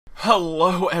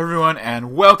Hello everyone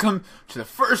and welcome to the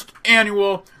first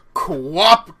annual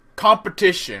Qwop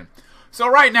competition. So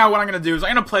right now what I'm going to do is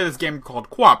I'm going to play this game called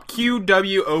Qwop,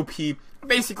 Qwop.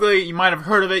 Basically, you might have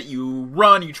heard of it. You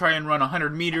try and run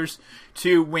 100 meters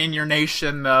to win your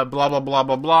nation, blah blah blah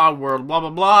blah blah, world blah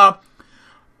blah blah.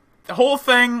 The whole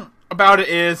thing about it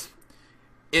is,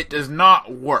 it does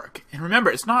not work. And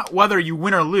remember, it's not whether you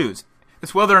win or lose.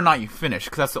 It's whether or not you finish,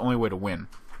 because that's the only way to win.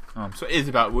 So it is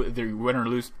about whether you win or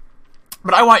lose.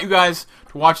 But I want you guys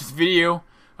to watch this video,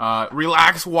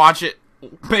 relax, watch it,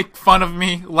 make fun of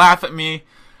me, laugh at me,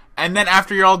 and then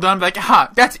after you're all done, be like,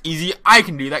 that's easy, I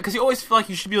can do that, because you always feel like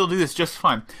you should be able to do this just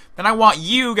fine. Then I want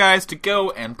you guys to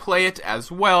go and play it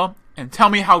as well, and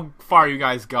tell me how far you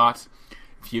guys got.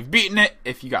 If you've beaten it,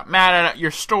 if you got mad at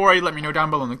your story, let me know down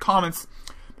below in the comments.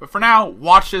 But for now,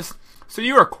 watch this. So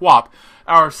you are Qwop,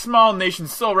 our small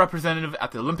nation's sole representative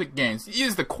at the Olympic Games.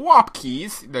 Use the Qwop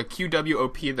keys, the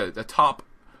Qwop, the top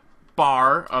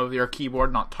bar of your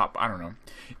keyboard, not top, I don't know.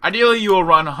 Ideally, you will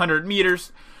run 100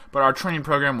 meters, but our training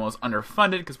program was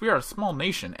underfunded because we are a small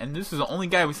nation, and this is the only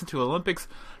guy we sent to the Olympics.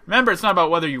 Remember, it's not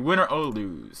about whether you win or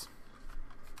lose.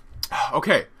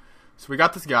 Okay, so we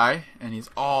got this guy, and he's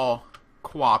all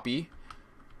Qwoppy.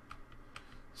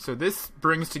 So this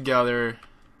brings together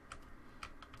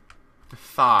the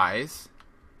thighs,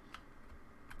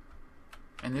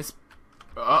 and this,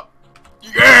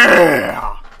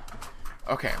 yeah!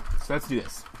 Okay, so let's do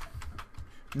this.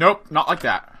 Nope, not like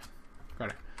that.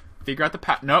 Gotta figure out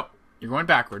the nope, you're going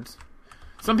backwards.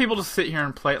 Some people just sit here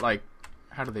and play it like,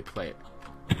 how do they play it?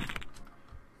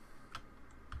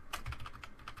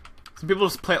 Some people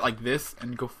just play it like this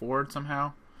and go forward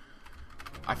somehow.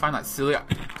 I find that silly.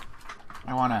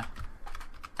 I wanna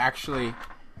actually,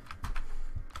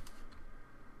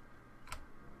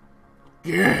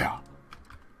 yeah!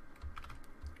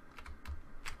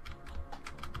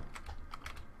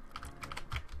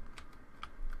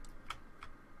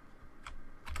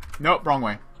 Nope, wrong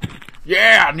way.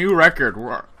 Yeah, new record.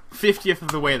 We're 50th of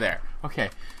the way there. Okay,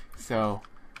 so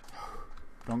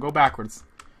don't go backwards.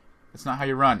 That's not how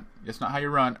you run. That's not how you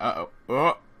run. Uh-oh.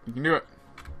 Oh, you can do it.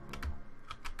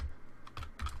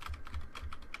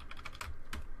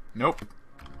 Nope.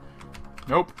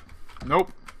 Nope.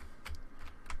 Nope.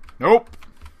 Nope.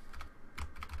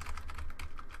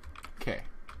 Okay.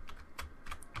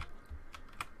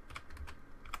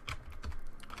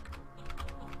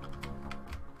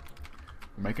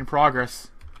 We're making progress.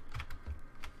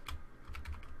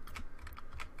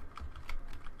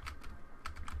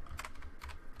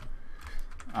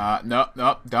 Nope. Oh,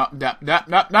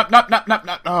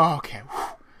 okay. Whew.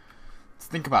 Let's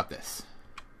think about this.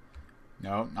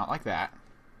 No, not like that.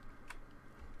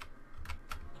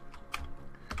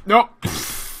 Nope.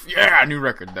 Yeah, new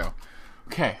record though.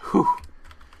 Okay. Whew.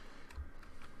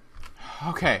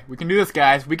 Okay, we can do this,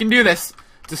 guys. We can do this.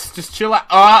 Just chill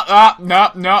out. No.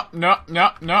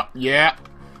 Yeah.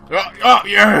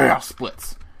 Yeah.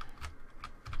 Splits.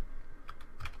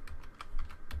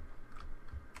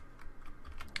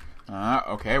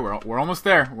 Okay, we're almost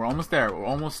there. We're almost there. We're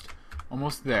almost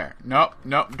there. Nope.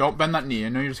 Don't bend that knee. I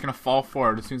know you're just gonna fall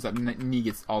forward as soon as that knee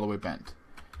gets all the way bent.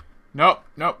 Nope.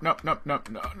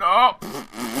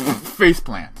 Face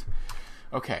plant.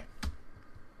 Okay.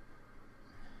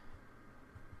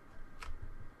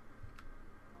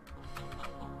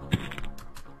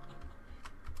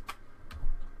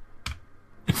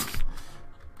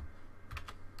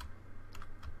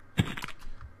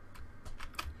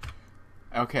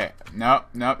 Okay. Nope.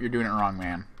 You're doing it wrong,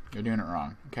 man. You're doing it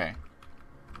wrong. Okay.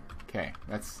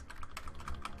 That's.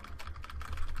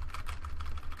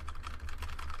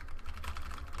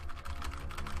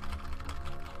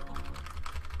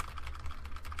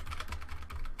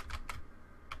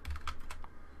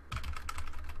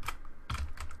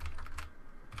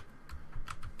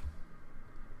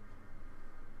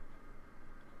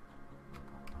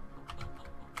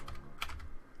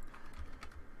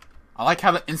 I like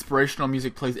how the inspirational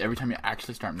music plays every time you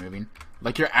actually start moving.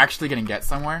 Like you're actually gonna get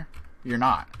somewhere. You're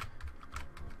not.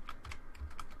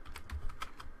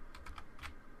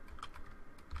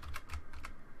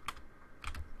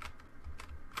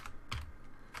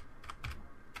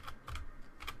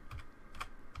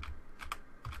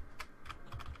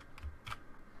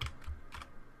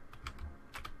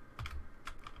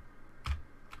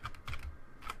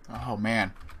 Oh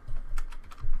man.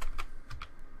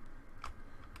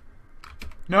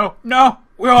 No.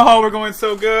 Oh, we're going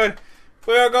so good.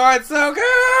 We're going so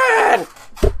good.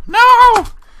 No.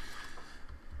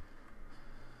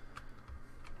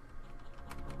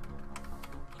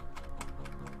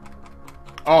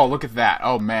 Oh, look at that.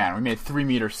 Oh, man. We made 3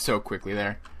 meters so quickly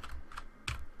there.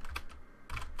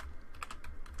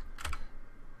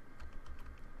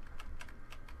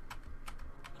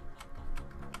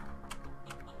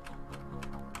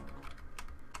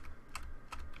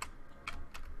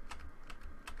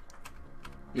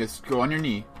 Just go on your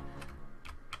knee.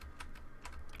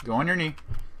 Go on your knee.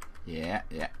 Yeah,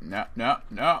 yeah. No, no,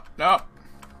 no, no.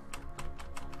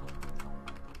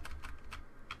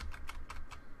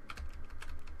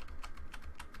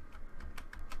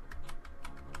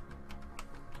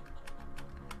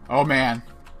 Oh, man.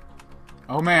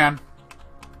 Oh, man.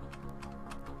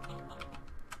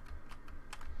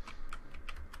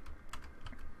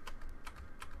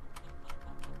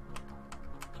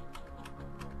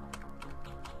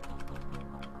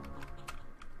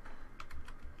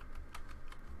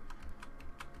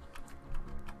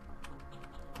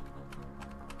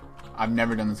 I've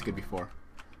never done this good before.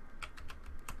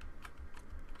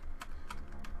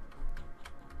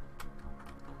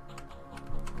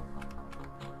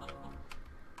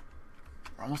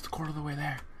 We're almost a quarter of the way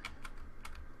there.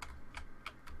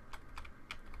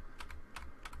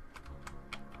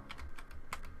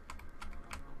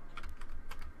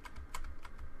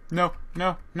 No,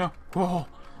 no, no. Whoa.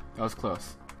 That was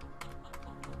close.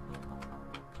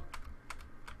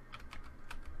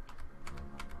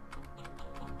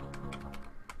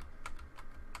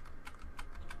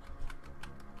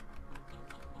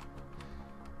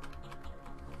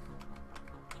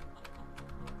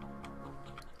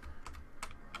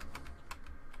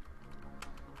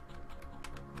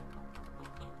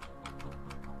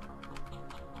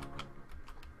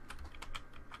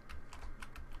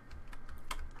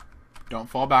 Don't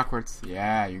fall backwards.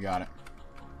 Yeah, you got it.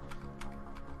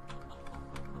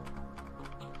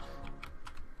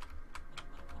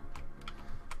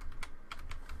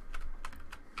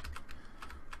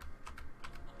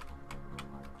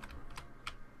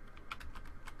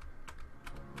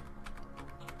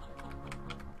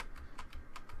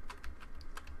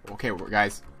 Okay,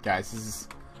 guys, this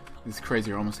is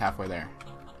crazy. We're almost halfway there.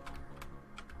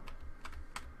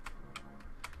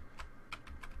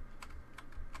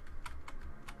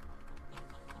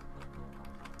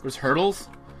 There's hurdles?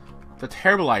 That's a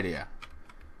terrible idea.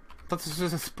 I thought this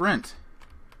was just a sprint.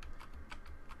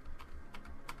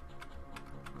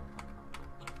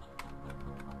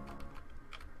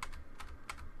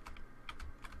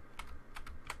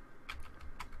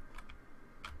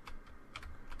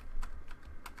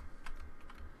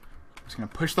 I'm just gonna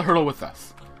push the hurdle with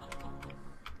us.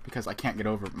 Because I can't get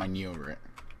over my knee over it.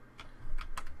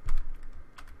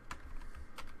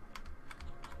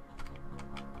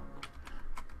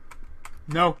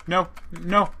 No, no,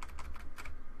 no.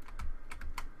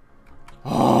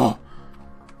 Oh!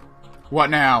 What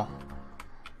now?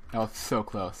 That was so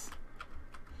close.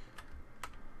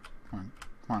 Come on,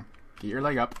 come on. Get your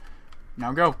leg up.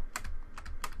 Now go.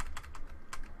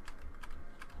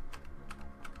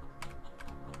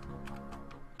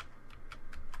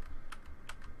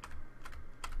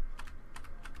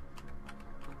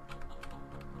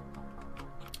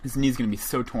 His knee's gonna be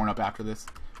so torn up after this.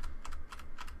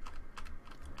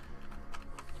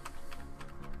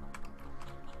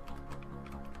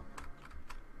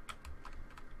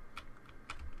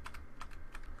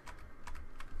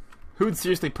 Who would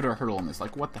seriously put a hurdle on this?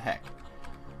 Like, what the heck?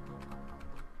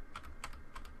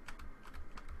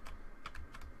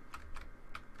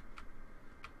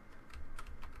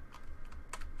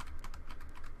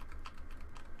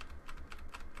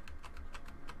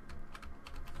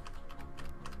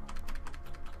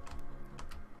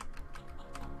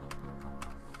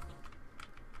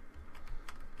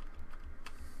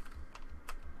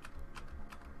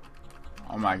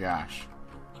 Oh my gosh.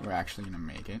 We're actually gonna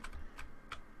make it.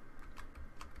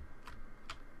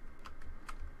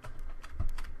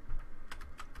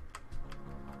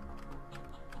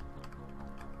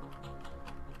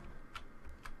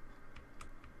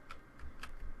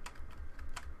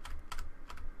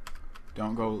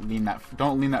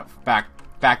 Don't lean that back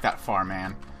that far,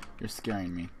 man. You're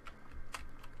scaring me.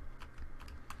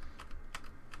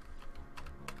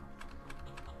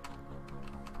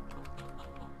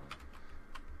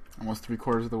 Almost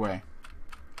 3/4 of the way.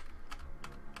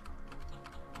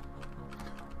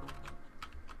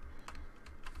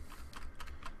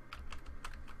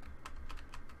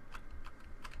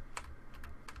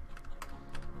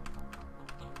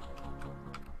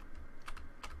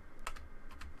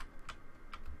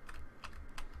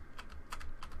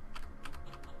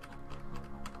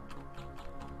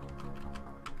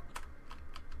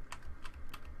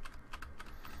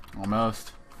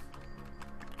 Almost.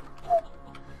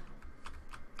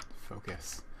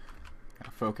 Focus.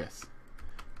 Gotta focus.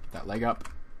 Get that leg up.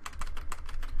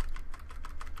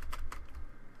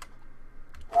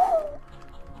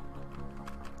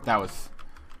 That was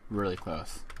really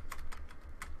close.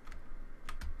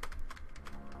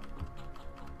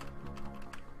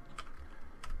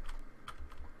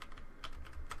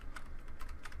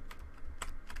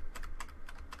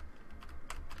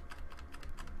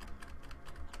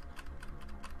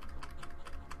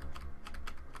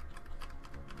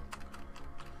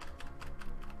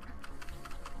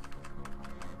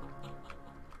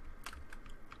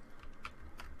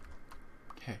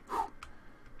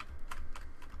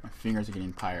 fingers are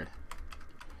getting tired.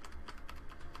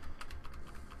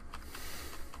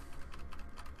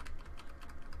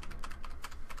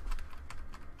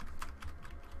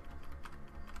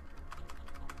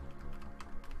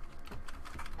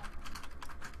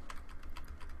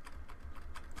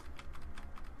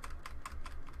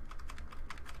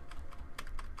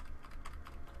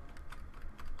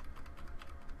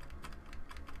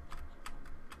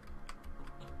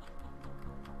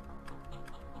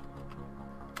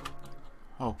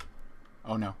 Oh.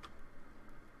 Oh no.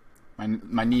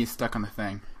 My knee is stuck on the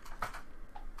thing.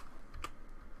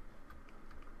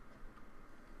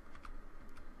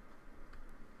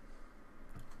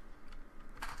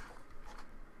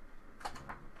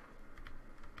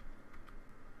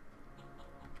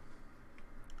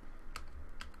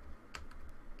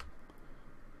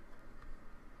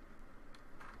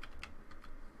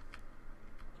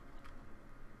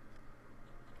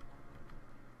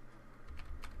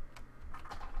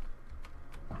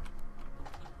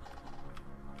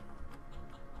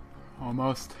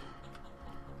 Almost.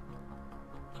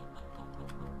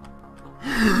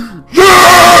 Yeah!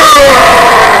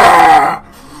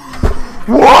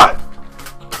 What?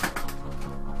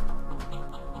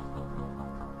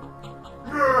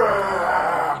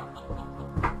 Yeah!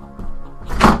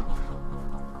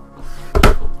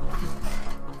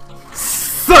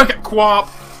 Suck it, Qwop!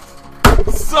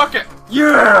 Suck it!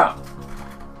 Yeah!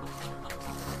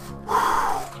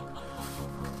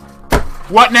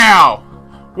 What now?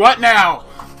 What now?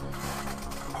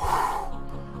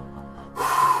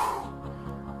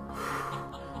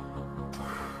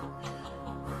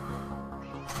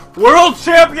 World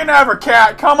champion ever,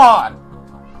 cat! Come on!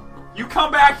 You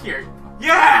come back here!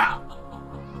 Yeah!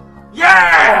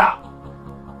 Yeah!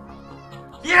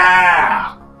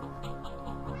 Yeah!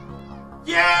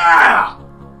 Yeah!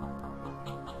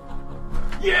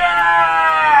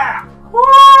 Yeah!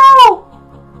 Woo!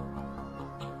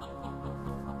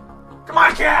 Come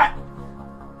on, cat!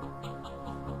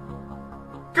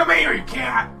 Come here, you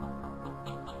cat!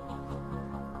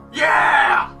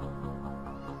 Yeah!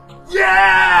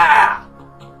 Yeah!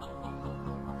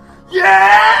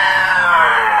 Yeah!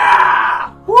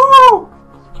 Woo!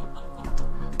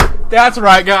 That's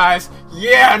right, guys.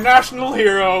 Yeah, national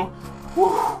hero.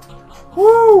 Woo!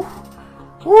 Woo!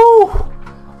 Woo!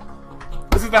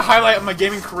 This is the highlight of my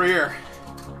gaming career.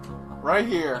 Right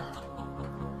here.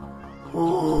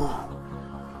 Woo!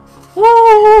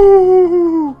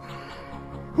 Woo!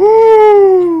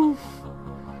 Woo!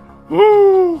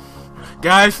 Woo!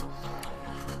 Guys,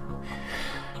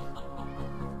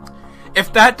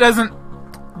 if that doesn't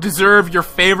deserve your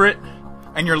favorite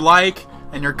and your like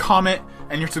and your comment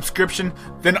and your subscription,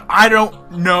 then I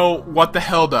don't know what the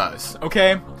hell does,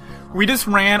 okay? We just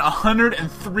ran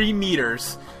 103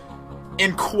 meters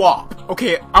in Qwop.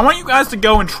 Okay, I want you guys to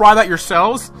go and try that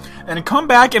yourselves and come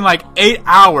back in like 8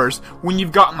 hours when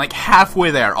you've gotten like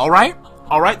halfway there, alright?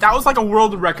 Alright, that was like a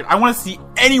world record. I want to see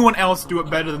anyone else do it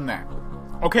better than that.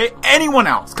 Okay, anyone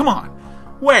else, come on.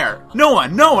 Where? No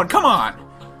one, come on.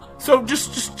 So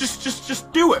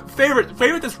just do it.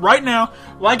 Favorite this right now,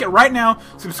 like it right now,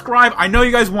 subscribe, I know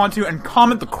you guys want to, and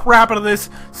comment the crap out of this.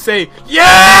 Say,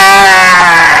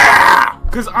 yeah!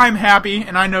 Because I'm happy,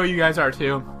 and I know you guys are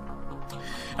too.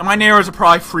 And my neighbors are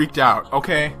probably freaked out,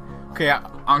 okay? Okay,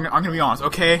 I'm gonna be honest,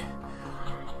 okay?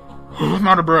 I'm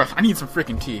out of breath. I need some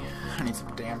freaking tea. I need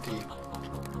some damn tea.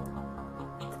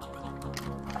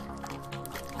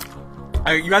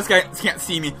 You guys can't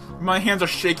see me. My hands are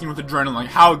shaking with adrenaline. Like,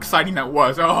 how exciting that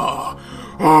was. Oh.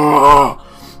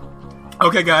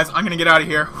 Okay, guys, I'm gonna get out of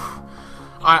here.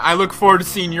 I look forward to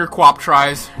seeing your Qwop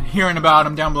tries, hearing about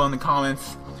them down below in the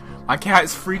comments. My cat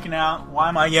is freaking out. Why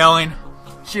am I yelling?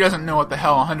 She doesn't know what the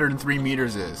hell 103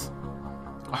 meters is.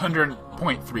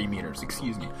 100.3 meters,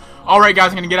 excuse me. Alright, guys,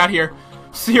 I'm gonna get out of here.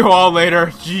 See you all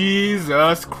later.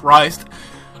 Jesus Christ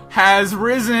has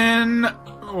risen.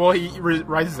 Well, he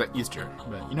rises at Easter,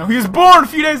 but, you know, he was born a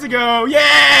few days ago!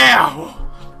 Yeah!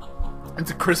 It's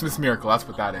a Christmas miracle, that's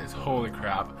what that is. Holy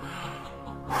crap.